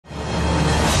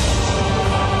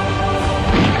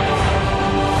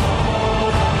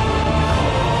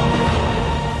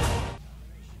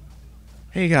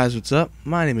Hey guys, what's up?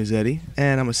 My name is Eddie,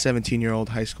 and I'm a 17-year-old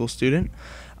high school student.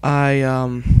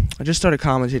 I just started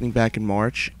commentating back in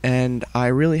March, and I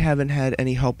really haven't had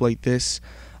any help like this,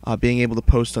 being able to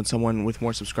post on someone with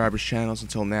more subscribers channels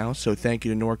until now. So thank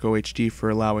you to Norco HD for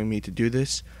allowing me to do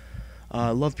this. I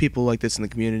love people like this in the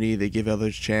community. They give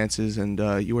others chances, and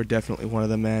you are definitely one of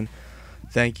them, man.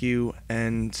 Thank you,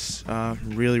 and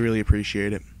really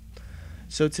appreciate it.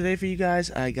 So today for you guys,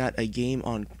 I got a game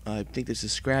on, I think this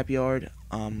is Scrapyard,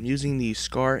 using the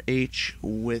Scar H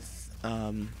with,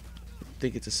 I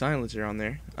think it's a silencer on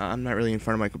there. I'm not really in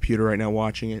front of my computer right now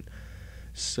watching it.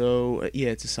 So, yeah,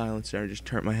 it's a silencer. I just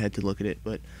turned my head to look at it.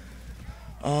 But,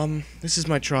 this is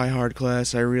my try-hard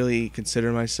class. I really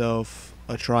consider myself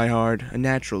a try-hard, a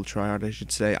natural try-hard, I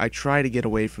should say. I try to get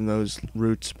away from those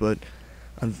routes, but,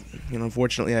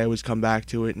 unfortunately, I always come back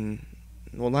to it, and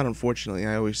well, not unfortunately,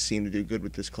 I always seem to do good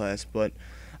with this class, but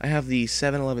I have the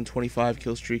 7-11-25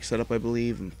 kill streak set up, I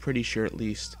believe. I'm pretty sure, at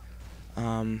least.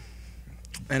 And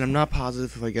I'm not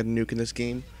positive if I get a nuke in this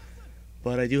game,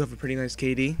 but I do have a pretty nice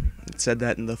KD. It said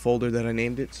that in the folder that I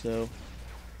named it, so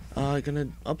I'm gonna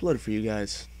upload it for you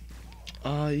guys.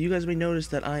 You guys may notice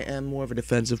that I am more of a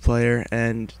defensive player,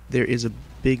 and there is a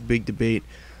big debate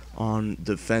on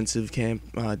defensive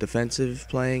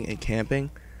playing and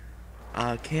camping.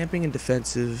 Camping and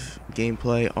defensive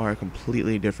gameplay are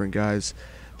completely different, guys.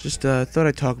 Just thought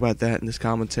I'd talk about that in this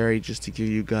commentary, just to give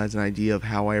you guys an idea of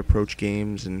how I approach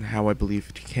games and how I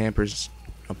believe campers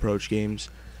approach games.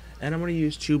 And I'm going to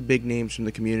use two big names from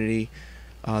the community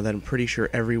that I'm pretty sure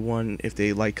everyone, if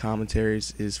they like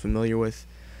commentaries, is familiar with.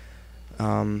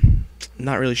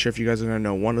 Not really sure if you guys are going to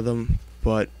know one of them,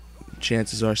 but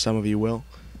chances are some of you will.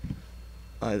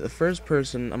 The first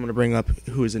person I'm going to bring up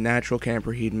who is a natural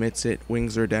camper, he admits it,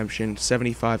 Wings of Redemption,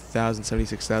 75,000,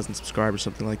 76,000 subscribers,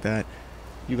 something like that.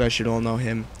 You guys should all know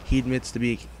him. He admits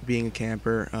to being a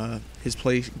camper. His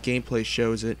gameplay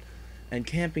shows it. And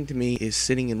camping to me is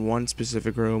sitting in one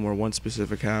specific room or one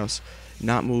specific house,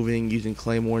 not moving, using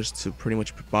claymores to pretty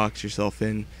much box yourself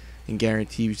in and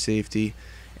guarantee you safety.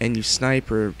 And you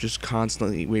snipe or just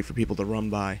constantly wait for people to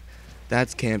run by.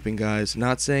 That's camping, guys.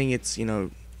 Not saying it's,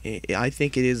 I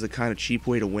think it is a kind of cheap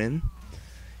way to win.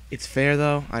 It's fair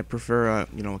though. I prefer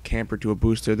a camper to a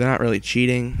booster. They're not really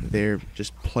cheating. They're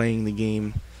just playing the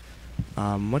game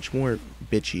much more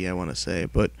bitchy, I want to say.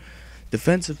 But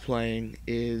defensive playing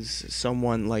is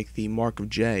someone like the Mark of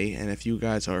J. And if you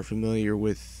guys are familiar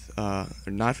with or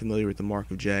not familiar with the Mark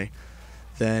of J,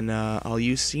 then I'll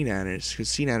use C-Nanners, because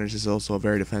C-Nanners is also a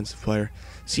very defensive player.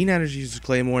 C-Nanners uses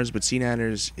claymores, but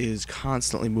C-Nanners is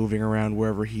constantly moving around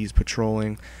wherever he's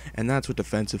patrolling, and that's what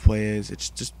defensive play is. It's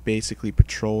just basically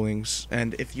patrolling.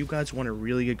 And if you guys want to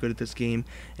really get good at this game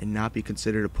and not be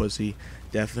considered a pussy,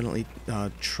 definitely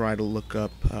try to look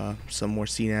up some more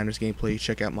C-Nanners gameplay.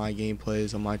 Check out my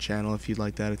gameplays on my channel if you'd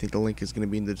like that. I think the link is going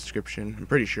to be in the description. I'm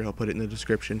pretty sure I'll put it in the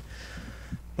description.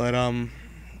 But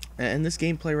and this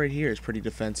gameplay right here is pretty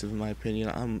defensive in my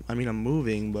opinion. I'm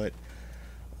moving, but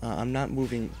I'm not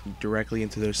moving directly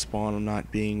into their spawn. I'm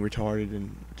not being retarded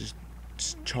and just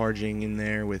charging in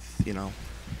there with,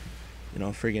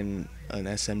 friggin' an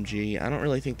SMG. I don't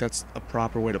really think that's a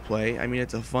proper way to play. I mean,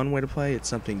 it's a fun way to play. It's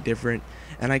something different,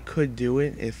 and I could do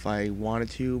it if I wanted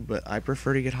to, but I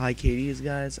prefer to get high KDs,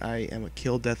 guys. I am a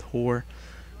kill death whore.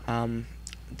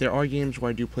 There are games where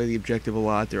I do play the objective a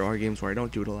lot. There are games where I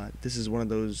don't do it a lot. This is one of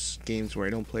those games where I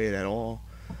don't play it at all.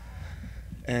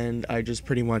 And I just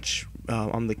pretty much,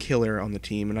 I'm the killer on the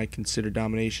team, and I consider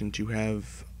domination to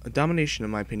have... Domination,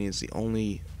 in my opinion, is the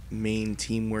only main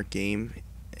teamwork game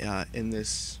in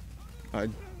this...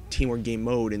 teamwork game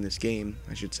mode in this game,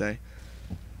 I should say.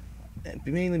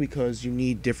 Mainly because you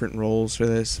need different roles for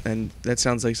this, and that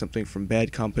sounds like something from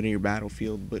Bad Company or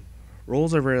Battlefield, but...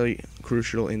 roles are very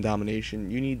crucial in domination.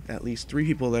 You need at least 3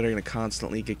 people that are going to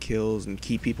constantly get kills and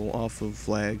keep people off of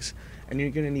flags. And you're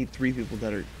going to need 3 people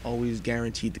that are always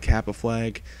guaranteed to cap a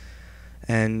flag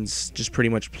and just pretty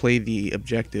much play the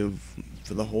objective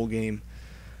for the whole game.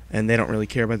 And they don't really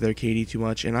care about their KD too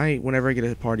much. And whenever I get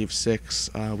a party of 6,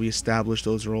 we establish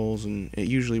those roles, and it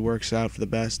usually works out for the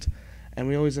best. And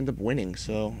we always end up winning,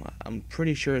 so I'm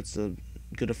pretty sure it's a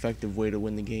good, effective way to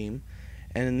win the game.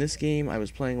 And in this game, I was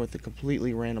playing with a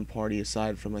completely random party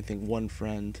aside from, I think, one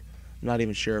friend. I'm not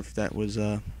even sure if that was,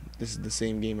 this is the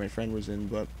same game my friend was in,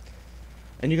 but...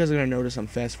 And you guys are going to notice I'm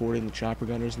fast-forwarding the chopper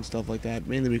gunners and stuff like that,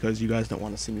 mainly because you guys don't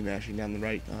want to see me mashing down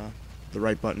the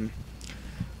right button.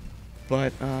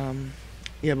 But,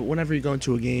 yeah, but whenever you go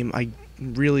into a game,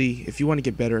 if you want to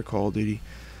get better at Call of Duty,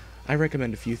 I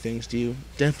recommend a few things to you.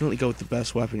 Definitely go with the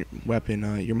best weapon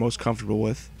you're most comfortable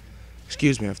with.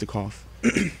 Excuse me, I have to cough.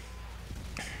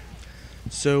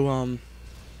 So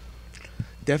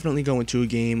definitely go into a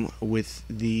game with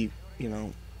the,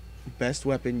 best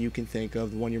weapon you can think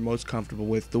of, the one you're most comfortable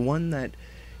with, the one that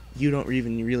you don't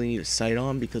even really need a sight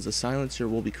on, because the silencer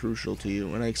will be crucial to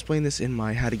you. And I explained this in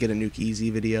my How to Get a Nuke Easy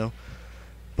video,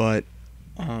 but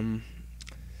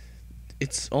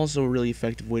it's also a really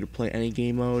effective way to play any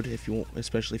game mode,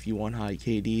 especially if you want high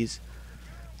KDs.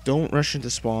 Don't rush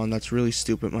into spawn. That's really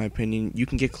stupid in my opinion. You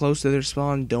can get close to their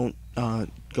spawn. Don't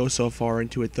go so far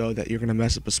into it though that you're going to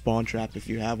mess up a spawn trap if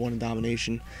you have one in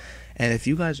domination. And if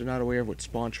you guys are not aware of what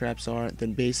spawn traps are,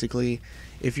 then basically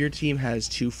if your team has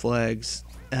 2 flags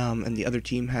and the other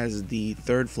team has the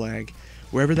 3rd flag,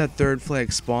 wherever that 3rd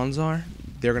flag spawns are,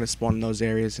 they're going to spawn in those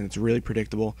areas, and it's really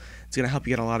predictable. It's going to help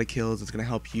you get a lot of kills. It's going to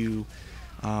help you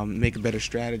make a better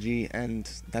strategy, and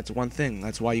that's one thing.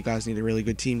 That's why you guys need a really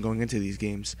good team going into these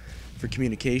games, for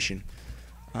communication.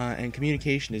 And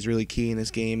communication is really key in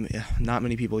this game. Not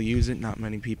many people use it. Not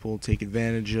many people take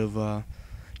advantage of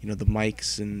the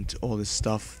mics and all this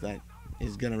stuff that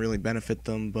is going to really benefit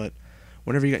them. But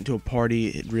whenever you get into a party,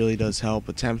 it really does help.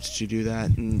 Attempt to do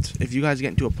that, and if you guys get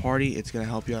into a party, it's going to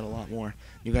help you out a lot more.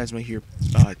 You guys might hear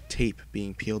tape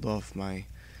being peeled off my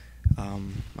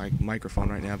microphone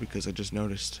right now because I just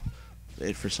noticed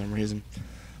it for some reason.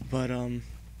 But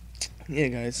yeah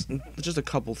guys, just a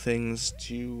couple things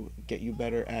to get you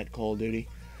better at Call of Duty.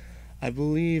 I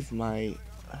believe I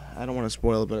don't want to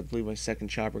spoil it, but I believe my 2nd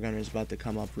chopper gunner is about to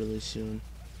come up really soon.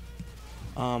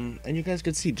 And you guys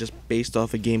could see, just based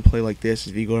off a gameplay like this,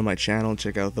 if you go to my channel and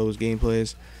check out those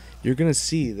gameplays, you're gonna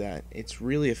see that it's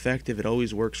really effective. It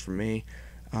always works for me.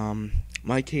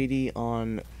 My KD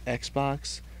on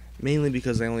Xbox, mainly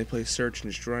because I only play Search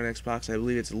and Destroy on Xbox, I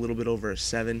believe it's a little bit over a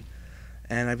 7.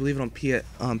 And I believe it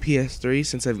on PS3,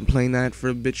 since I've been playing that for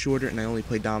a bit shorter, and I only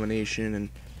play Domination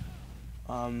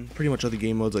and pretty much other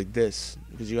game modes like this,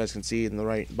 because you guys can see in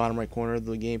the bottom right corner of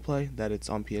the gameplay that it's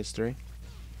on PS3.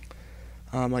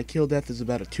 My kill death is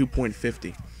about a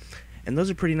 2.50, and those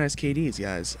are pretty nice KDs,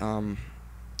 guys. And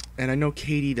I know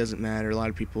KD doesn't matter. A lot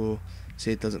of people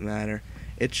say it doesn't matter.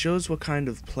 It shows what kind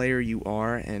of player you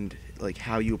are and like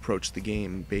how you approach the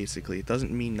game. Basically, it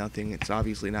doesn't mean nothing. It's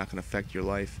obviously not going to affect your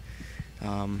life.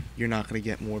 You're not going to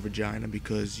get more vagina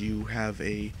because you have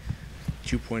a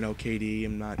 2.0 KD.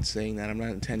 I'm not saying that. I'm not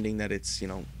intending that it's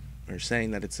or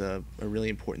saying that it's a really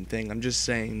important thing. I'm just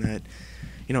saying that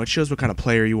it shows what kind of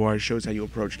player you are. It shows how you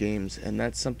approach games, and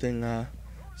that's something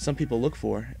some people look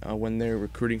for when they're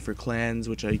recruiting for clans,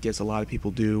 which I guess a lot of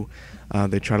people do.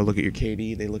 They try to look at your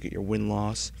KD. They look at your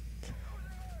win-loss.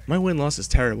 My win-loss is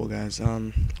terrible, guys.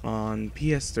 On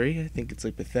PS3, I think it's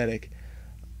like pathetic,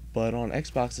 but on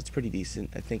Xbox, it's pretty decent.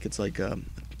 I think it's like a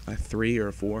 3 or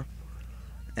a 4.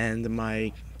 And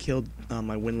my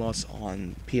win-loss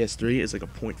on PS3 is like a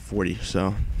 .40,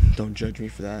 so don't judge me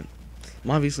for that.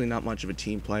 I'm obviously not much of a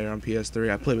team player on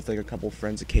PS3. I play with like a couple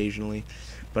friends occasionally,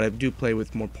 but I do play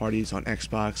with more parties on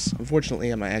Xbox.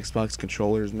 Unfortunately, my Xbox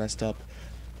controller is messed up.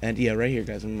 And yeah, right here,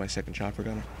 guys, I'm in my 2nd chopper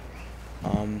gunner.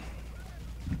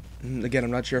 Again,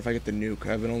 I'm not sure if I get the nuke.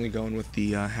 I've been only going with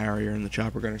the Harrier and the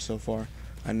chopper gunner so far.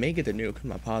 I may get the nuke, I'm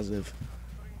not positive.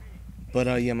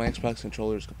 But yeah, my Xbox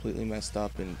controller is completely messed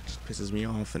up and just pisses me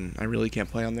off, and I really can't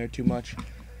play on there too much.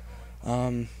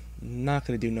 Not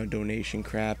gonna do no donation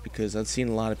crap, because I've seen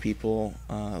a lot of people,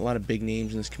 a lot of big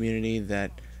names in this community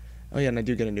that, oh yeah, and I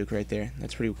do get a nuke right there.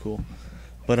 That's pretty cool.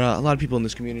 But a lot of people in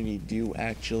this community do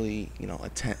actually,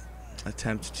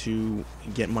 attempt to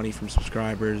get money from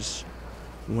subscribers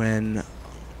when,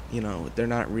 they're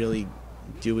not really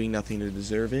doing nothing to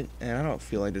deserve it, and I don't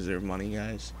feel I deserve money,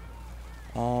 guys.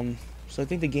 So I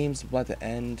think the game's about to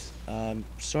end.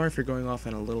 Sorry for going off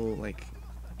on a little, I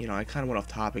kind of went off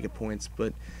topic at points,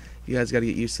 but you guys got to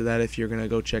get used to that if you're going to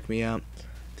go check me out. I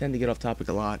tend to get off topic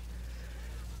a lot.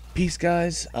 Peace,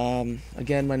 guys.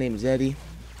 Again, my name is Eddie.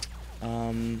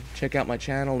 Check out my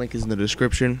channel. Link is in the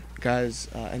description, guys.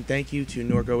 And thank you to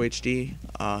Norgo HD.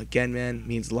 Again, man,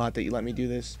 means a lot that you let me do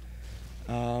this.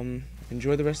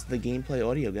 Enjoy the rest of the gameplay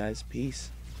audio, guys.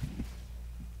 Peace.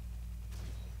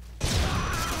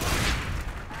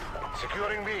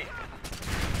 Securing B.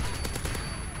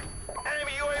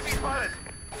 Enemy UAV spotted.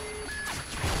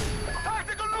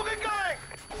 Tactical Nuke incoming.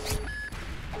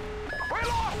 We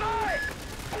lost A.